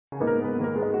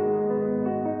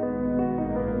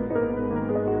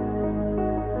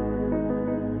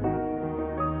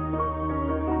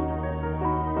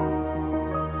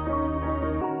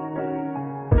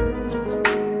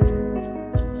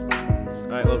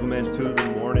Welcome into the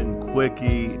Morning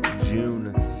Quickie,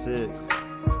 June 6th.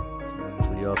 As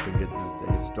we up and get this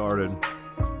day started.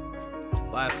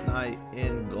 Last night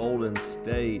in Golden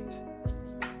State,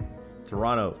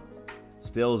 Toronto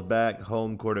steals back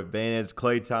home court advantage.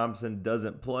 Klay Thompson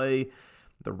doesn't play.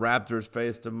 The Raptors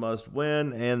faced a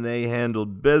must-win, and they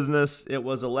handled business. It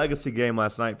was a legacy game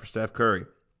last night for Steph Curry. I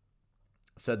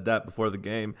said that before the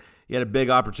game. He had a big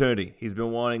opportunity. He's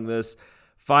been wanting this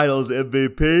Finals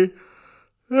MVP.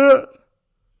 Has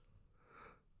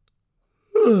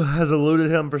eluded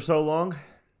him for so long.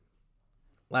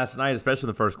 Last night, especially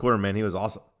in the first quarter, man, he was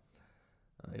awesome.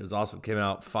 Came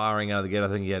out firing out of the gate. I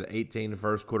think he had 18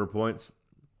 first quarter points.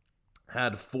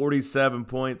 Had 47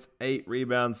 points, 8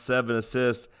 rebounds, 7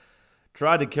 assists.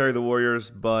 Tried to carry the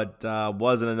Warriors, but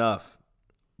wasn't enough.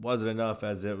 Wasn't enough,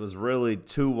 as it was really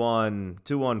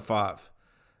 2-on-5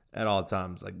 at all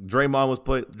times. Like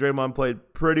Draymond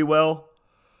played pretty well,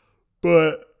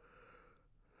 but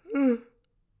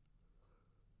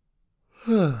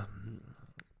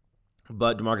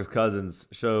DeMarcus Cousins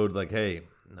showed like, hey,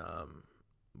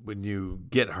 when you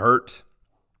get hurt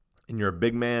and you're a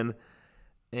big man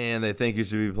and they think you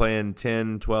should be playing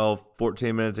 10, 12,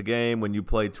 14 minutes a game, when you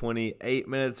play 28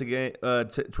 minutes a game,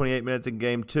 28 minutes in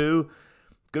game 2,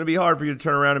 it's going to be hard for you to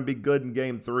turn around and be good in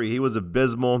game 3. He was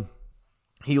abysmal.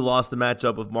 He lost the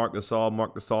matchup with Marc Gasol.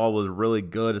 Marc Gasol was really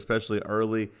good, especially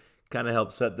early. Kind of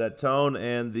helped set that tone,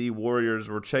 and the Warriors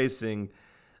were chasing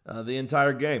the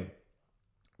entire game.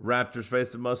 Raptors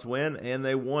faced a must-win, and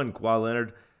they won. Kawhi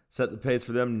Leonard set the pace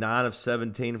for them, 9 of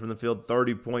 17 from the field,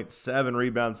 30.7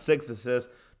 rebounds, 6 assists,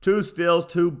 2 steals,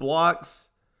 2 blocks.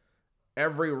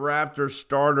 Every Raptor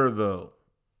starter, though,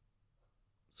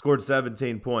 scored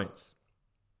 17 points,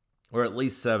 or at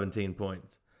least 17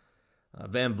 points.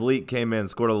 Van Vliet came in,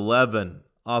 scored 11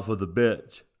 off of the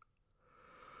bench.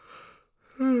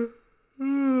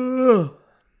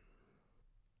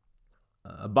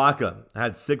 Ibaka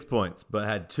had 6 points, but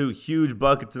had 2 huge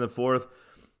buckets in the fourth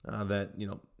that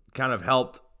kind of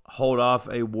helped hold off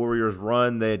a Warriors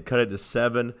run. They had cut it to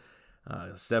 7.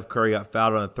 Steph Curry got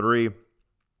fouled on a 3,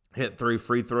 hit 3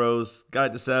 free throws,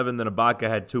 got it to 7. Then Ibaka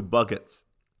had 2 buckets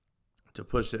to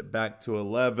push it back to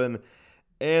 11.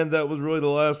 And that was really the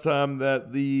last time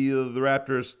that the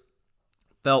Raptors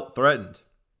felt threatened.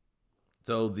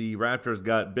 So the Raptors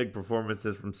got big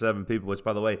performances from 7 people, which,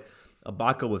 by the way,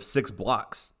 Ibaka with 6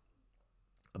 blocks.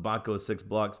 The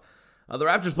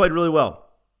Raptors played really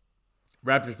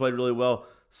well.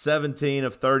 17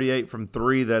 of 38 from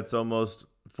 3. That's almost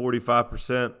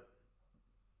 45%.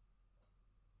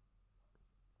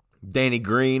 Danny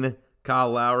Green,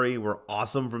 Kyle Lowry were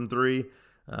awesome from 3.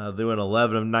 They went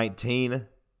 11 of 19.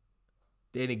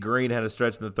 Danny Green had a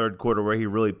stretch in the third quarter where he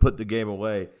really put the game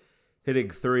away, hitting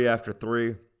 3 after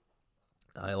 3.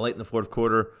 Late in the fourth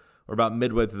quarter, or about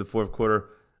midway through the fourth quarter,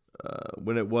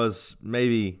 when it was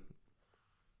maybe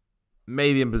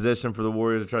in position for the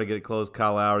Warriors to try to get it close,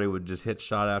 Kyle Lowry would just hit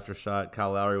shot after shot.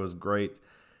 Kyle Lowry was great.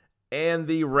 And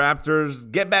the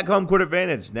Raptors get back home court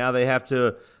advantage. Now they have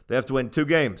to win 2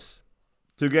 games.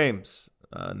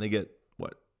 And they get,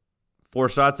 4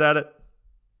 shots at it?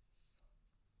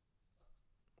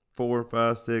 4,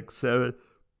 5, 6, 7.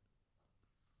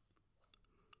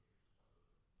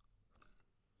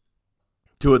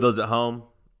 Two of those at home.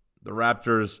 The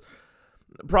Raptors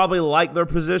probably like their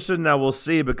position. Now we'll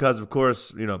see, because, of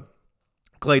course,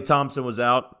 Klay Thompson was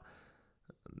out.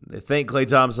 They think Klay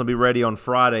Thompson will be ready on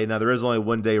Friday. Now, there is only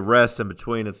 1 day rest in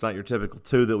between. It's not your typical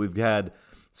 2 that we've had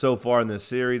so far in this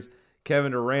series.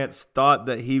 Kevin Durant thought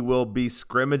that he will be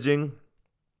scrimmaging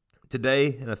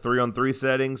today in a 3-on-3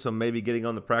 setting, so maybe getting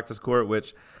on the practice court,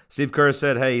 which Steve Kerr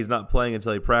said, hey, he's not playing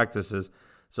until he practices.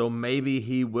 So maybe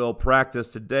he will practice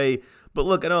today. But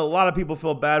look, I know a lot of people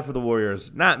feel bad for the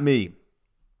Warriors. Not me.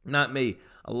 A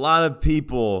lot of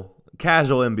people,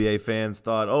 casual NBA fans,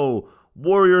 thought,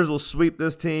 Warriors will sweep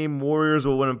this team. Warriors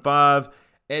will win in 5.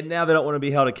 And now they don't want to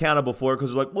be held accountable for it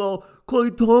because they're like, well,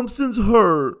 Klay Thompson's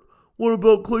hurt. What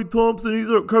about Klay Thompson? He's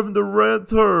hurt. Kevin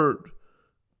Durant's hurt.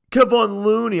 Kevon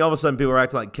Looney. All of a sudden, people are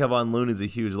acting like Kevon Looney's a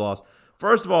huge loss.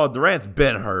 First of all, Durant's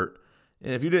been hurt.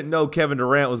 And if you didn't know Kevin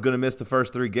Durant was going to miss the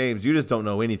first 3 games, you just don't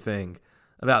know anything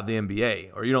about the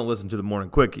NBA, or you don't listen to the Morning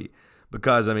Quickie.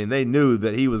 Because, they knew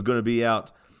that he was going to be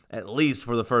out at least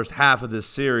for the first half of this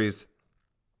series.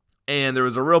 And there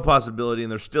was a real possibility,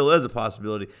 and there still is a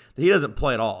possibility, that he doesn't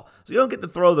play at all. So you don't get to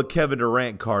throw the Kevin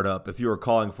Durant card up if you were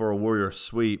calling for a Warriors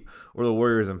sweep or the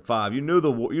Warriors in 5. You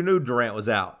knew Durant was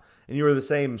out. And you were the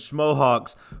same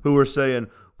Schmohawks who were saying,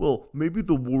 well, maybe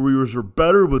the Warriors are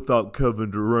better without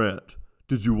Kevin Durant.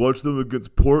 Did you watch them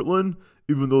against Portland?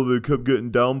 even though they kept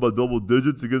getting down by double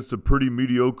digits against a pretty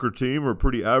mediocre team or a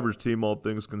pretty average team, all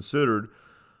things considered,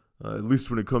 at least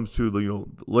when it comes to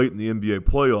late in the NBA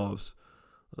playoffs.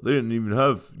 They didn't even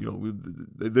have,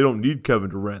 they don't need Kevin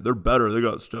Durant. They're better. They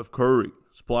got Steph Curry,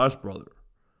 Splash Brother.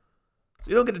 So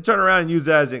you don't get to turn around and use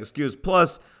that as an excuse.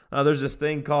 Plus, there's this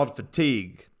thing called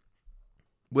fatigue,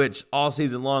 which all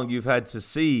season long you've had to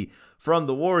see from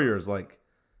the Warriors. Like,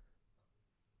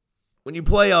 when you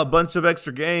play a bunch of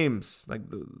extra games, like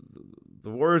the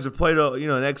Warriors have played,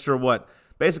 an extra,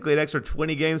 basically an extra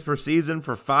 20 games per season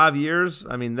for 5 years.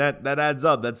 I mean, that adds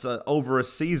up. That's over a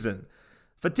season.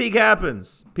 Fatigue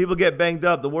happens. People get banged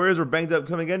up. The Warriors were banged up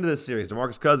coming into this series.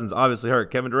 DeMarcus Cousins obviously hurt.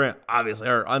 Kevin Durant obviously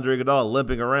hurt. Andre Iguodala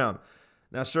limping around.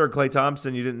 Now, sure, Klay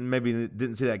Thompson, you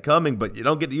didn't see that coming, but you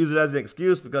don't get to use it as an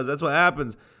excuse because that's what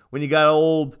happens when you got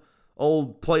old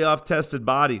playoff-tested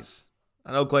bodies.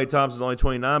 I know Klay Thompson's only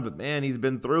 29, but, man, he's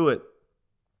been through it.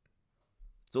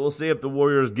 So we'll see if the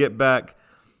Warriors get back,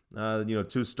 2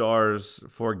 stars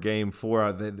for Game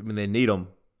 4. They need them.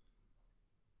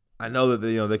 I know that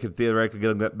they could theoretically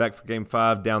get them back for Game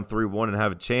 5, down 3-1, and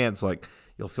have a chance. Like,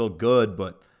 you'll feel good,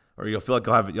 or you'll feel like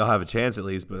you'll have a chance at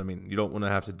least. But I mean, you don't want to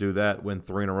have to do that, win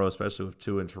 3 in a row, especially with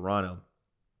 2 in Toronto.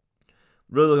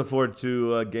 Really looking forward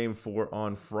to Game 4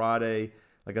 on Friday.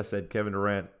 Like I said, Kevin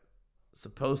Durant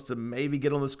supposed to maybe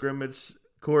get on the scrimmage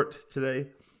court today,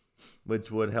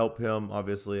 which would help him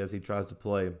obviously as he tries to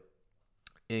play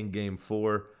in Game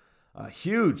 4.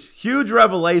 Huge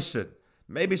revelation.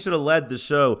 Maybe should have led the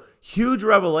show. Huge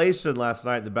revelation last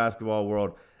night in the basketball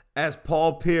world as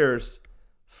Paul Pierce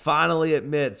finally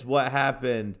admits what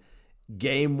happened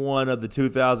Game 1 of the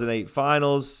 2008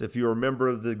 finals. If you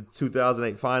remember the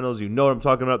 2008 finals, you know what I'm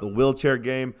talking about, the wheelchair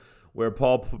game where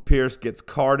Paul Pierce gets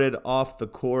carted off the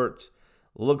court.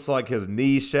 Looks like his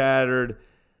knee shattered.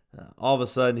 All of a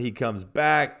sudden, he comes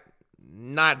back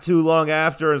not too long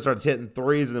after and starts hitting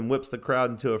threes and then whips the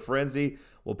crowd into a frenzy.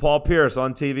 Well, Paul Pierce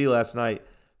on TV last night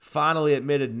finally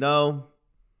admitted, no,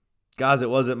 guys, it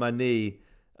wasn't my knee.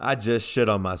 I just shit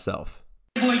on myself.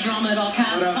 Boy drama at all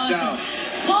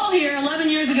costs. Paul here, 11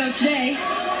 years ago today,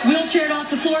 wheelchaired off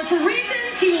the floor for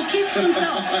reasons he will keep to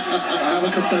himself. I have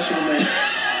a confession to make.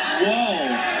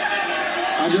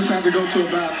 Whoa. I just had to go to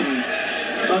a bathroom.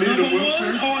 I needed a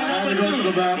wheelchair. I had to go to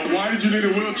the bathroom. Why did you need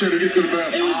a wheelchair to get to the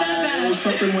bathroom? It was that bad.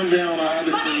 Something went down. I had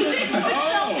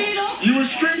to. You were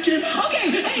streaking? Okay,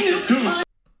 anywho.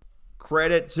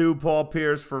 Credit to Paul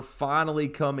Pierce for finally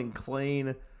coming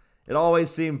clean. It always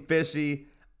seemed fishy.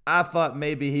 I thought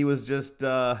maybe he was just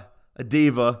a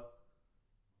diva.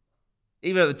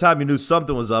 Even at the time, you knew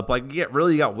something was up. Like, you got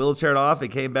wheelchaired off. It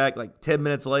came back like 10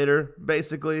 minutes later,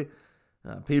 basically.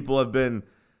 People have been,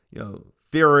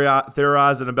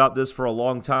 theorizing about this for a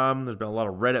long time. There's been a lot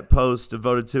of Reddit posts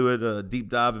devoted to it, deep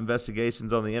dive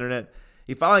investigations on the internet.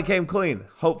 He finally came clean.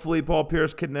 Hopefully, Paul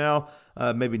Pierce can now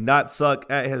maybe not suck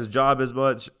at his job as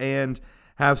much and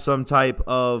have some type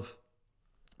of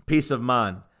peace of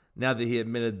mind now that he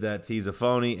admitted that he's a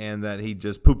phony and that he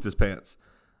just pooped his pants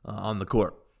on the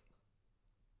court.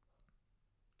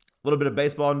 A little bit of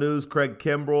baseball news. Craig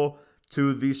Kimbrell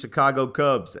to the Chicago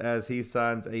Cubs as he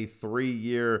signs a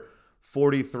 3-year,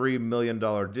 $43 million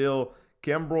deal.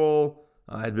 Kimbrell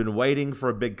had been waiting for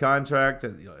a big contract.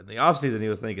 In the offseason, he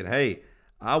was thinking, hey,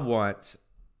 I want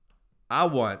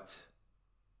 $100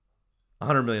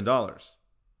 million. And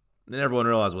then everyone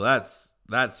realized, well,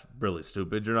 that's really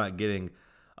stupid. You're not getting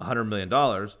 $100 million.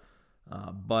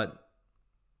 But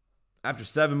after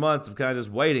 7 months of kind of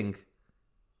just waiting,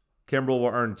 Kimbrell will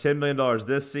earn $10 million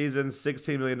this season,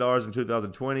 $16 million in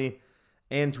 2020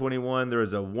 and 21. There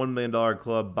is a $1 million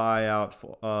club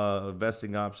buyout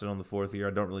vesting option on the 4th year.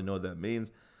 I don't really know what that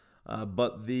means.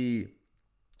 But the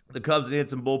Cubs needed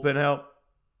some bullpen help,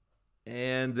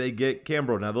 and they get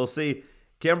Kimbrell. Now, they'll see.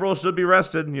 Kimbrell should be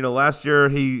rested. Last year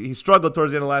he struggled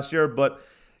towards the end of last year, but,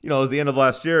 it was the end of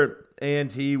last year, and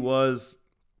he was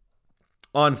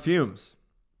on fumes.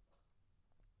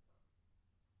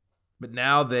 But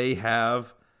now they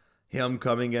have him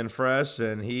coming in fresh,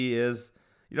 and he is,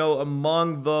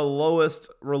 among the lowest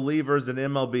relievers in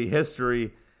MLB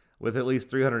history with at least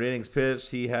 300 innings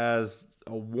pitched. He has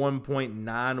a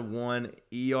 1.91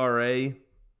 ERA.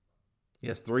 He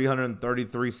has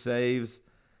 333 saves,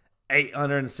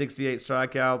 868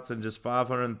 strikeouts, and just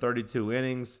 532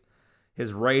 innings.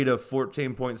 His rate of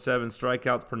 14.7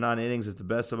 strikeouts per 9 innings is the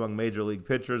best among major league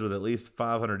pitchers with at least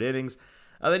 500 innings.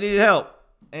 They needed help,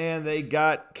 and they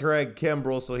got Craig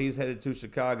Kimbrell, so he's headed to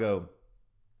Chicago.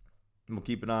 And we'll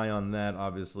keep an eye on that,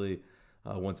 obviously,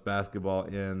 once basketball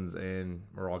ends and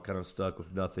we're all kind of stuck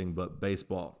with nothing but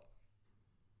baseball.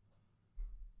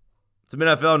 Some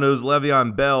NFL news,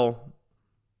 Le'Veon Bell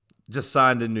just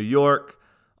signed in New York,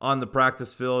 on the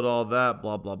practice field, all that,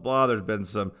 blah, blah, blah. There's been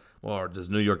some, well, does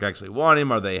New York actually want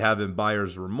him? Are they having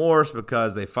buyer's remorse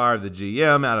because they fired the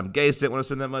GM? Adam Gase didn't want to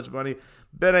spend that much money.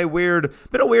 Been a weird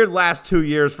last 2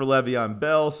 years for Le'Veon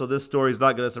Bell, so this story's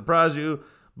not going to surprise you.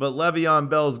 But Le'Veon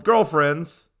Bell's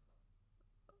girlfriends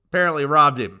apparently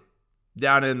robbed him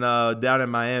down in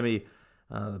Miami.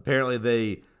 Apparently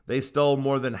they stole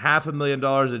more than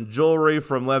 $500,000 in jewelry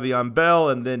from Le'Veon Bell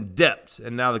and then dipped.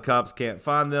 And now the cops can't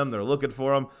find them. They're looking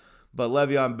for them. But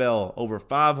Le'Veon Bell, over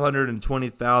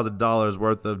 $520,000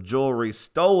 worth of jewelry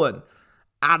stolen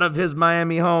out of his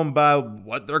Miami home by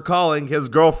what they're calling his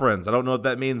girlfriends. I don't know if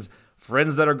that means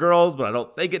friends that are girls, but I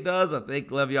don't think it does. I think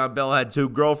Le'Veon Bell had 2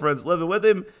 girlfriends living with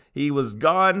him. He was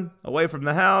gone, away from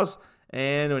the house,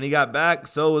 and when he got back,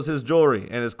 so was his jewelry.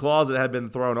 And his closet had been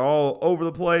thrown all over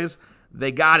the place.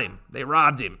 They got him. They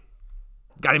robbed him.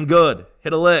 Got him good.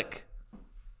 Hit a lick.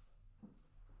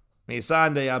 He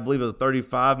signed I believe it was a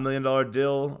 $35 million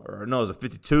deal. Or no, it was a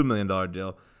 $52 million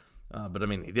deal. But, I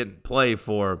mean, he didn't play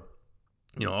for,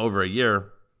 over a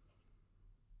year.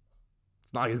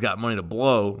 It's not like he's got money to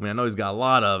blow. I mean, I know he's got a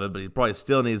lot of it, but he probably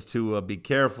still needs to be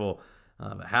careful.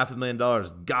 But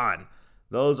 $500,000 gone.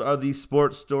 Those are the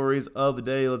sports stories of the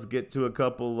day. Let's get to a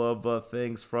couple of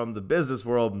things from the business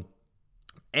world.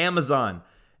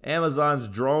 Amazon's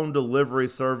drone delivery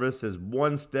service is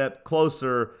one step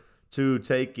closer to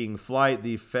taking flight.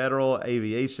 The Federal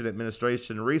Aviation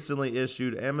Administration recently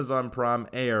issued Amazon Prime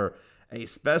Air a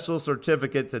special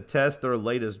certificate to test their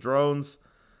latest drones.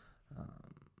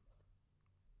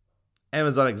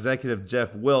 Amazon executive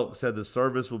Jeff Wilk said the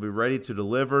service will be ready to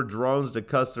deliver drones to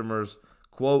customers,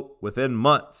 quote, within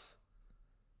months.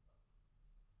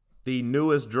 The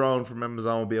newest drone from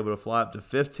Amazon will be able to fly up to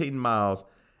 15 miles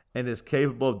and is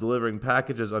capable of delivering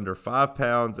packages under 5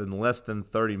 pounds in less than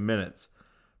 30 minutes.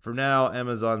 For now,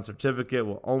 Amazon's certificate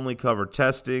will only cover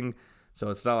testing, so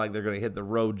it's not like they're going to hit the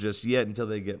road just yet until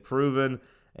they get proven,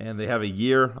 and they have a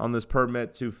year on this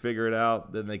permit to figure it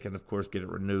out. Then they can, of course, get it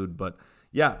renewed. But,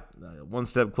 yeah, one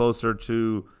step closer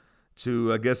to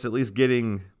I guess, at least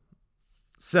getting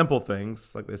simple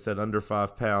things, like they said, under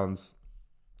 5 pounds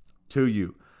to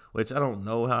you, which I don't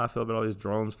know how I feel about all these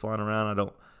drones flying around. I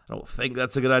don't think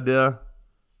that's a good idea.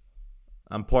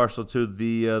 I'm partial to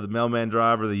the mailman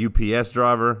driver, the UPS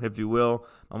driver, if you will.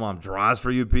 My mom drives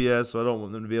for UPS, so I don't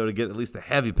want them to be able to get at least the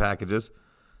heavy packages.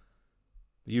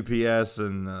 UPS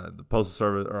and the Postal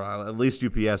Service, or at least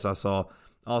UPS I saw,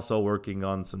 also working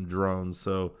on some drones.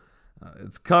 So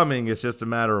it's coming. It's just a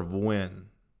matter of when.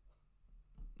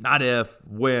 Not if,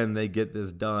 when they get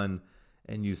this done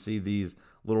and you see these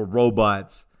little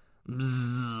robots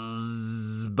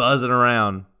buzzing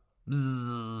around,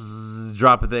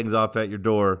 dropping things off at your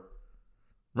door,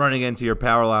 running into your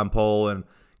power line pole and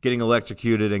getting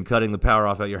electrocuted and cutting the power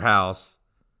off at your house.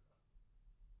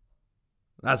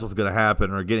 That's what's going to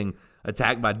happen, or getting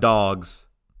attacked by dogs.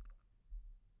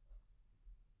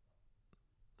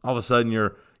 All of a sudden,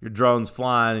 your drone's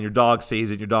flying and your dog sees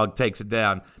it and your dog takes it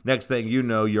down. Next thing you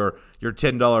know, your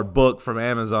 $10 book from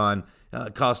Amazon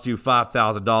cost you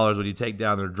 $5,000 when you take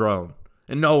down their drone.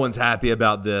 And no one's happy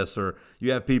about this, or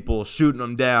you have people shooting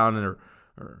them down or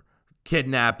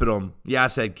kidnapping them. Yeah, I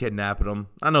said kidnapping them.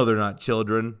 I know they're not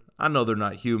children. I know they're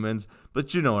not humans,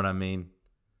 but you know what I mean.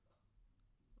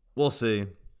 We'll see.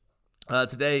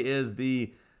 Today is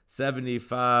the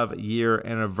 75-year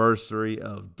anniversary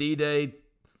of D-Day.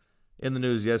 In the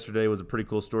news yesterday was a pretty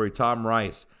cool story. Tom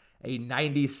Rice, a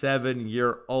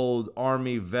 97-year-old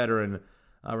Army veteran,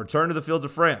 returned to the fields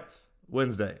of France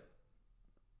Wednesday.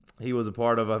 He was a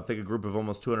part of, I think, a group of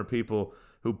almost 200 people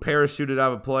who parachuted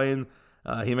out of a plane.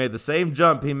 He made the same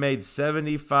jump he made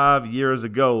 75 years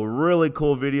ago. Really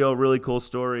cool video, really cool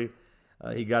story.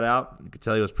 He got out. You could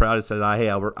tell he was proud. He said, hey,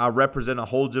 I represent a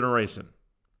whole generation.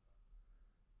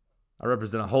 I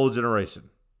represent a whole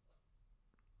generation.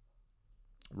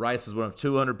 Rice was one of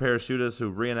 200 parachutists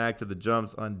who reenacted the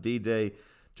jumps on D-Day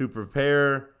to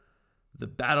prepare the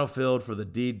battlefield for the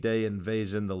D-Day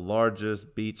invasion, the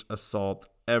largest beach assault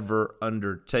ever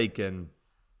undertaken.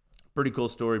 Pretty cool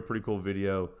story, pretty cool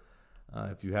video.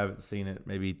 If you haven't seen it,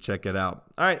 maybe check it out.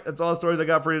 All right, that's all the stories I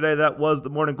got for you today. That was the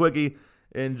Morning Quickie.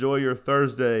 Enjoy your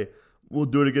Thursday. We'll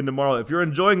do it again tomorrow. If you're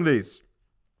enjoying these,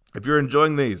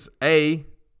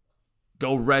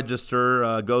 go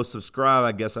register, go subscribe,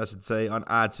 I guess I should say, on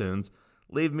iTunes.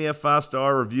 Leave me a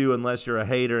 5-star review unless you're a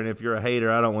hater, and if you're a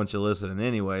hater, I don't want you listening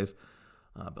anyways.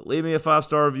 But leave me a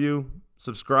 5-star review,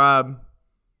 subscribe,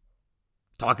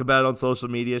 talk about it on social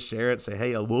media, share it, say,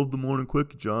 hey, I love the Morning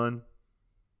Quickie, John.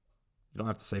 You don't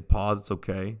have to say pause, it's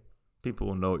okay. People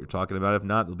will know what you're talking about. If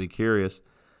not, they'll be curious.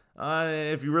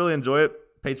 If you really enjoy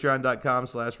it,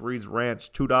 patreon.com/Reed's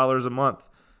Ranch, $2 a month.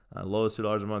 Lowest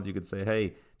 $2 a month. You could say,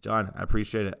 hey, John, I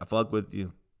appreciate it. I fuck with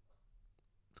you.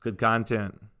 It's good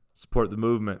content. Support the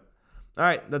movement. All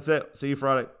right, that's it. See you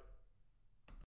Friday.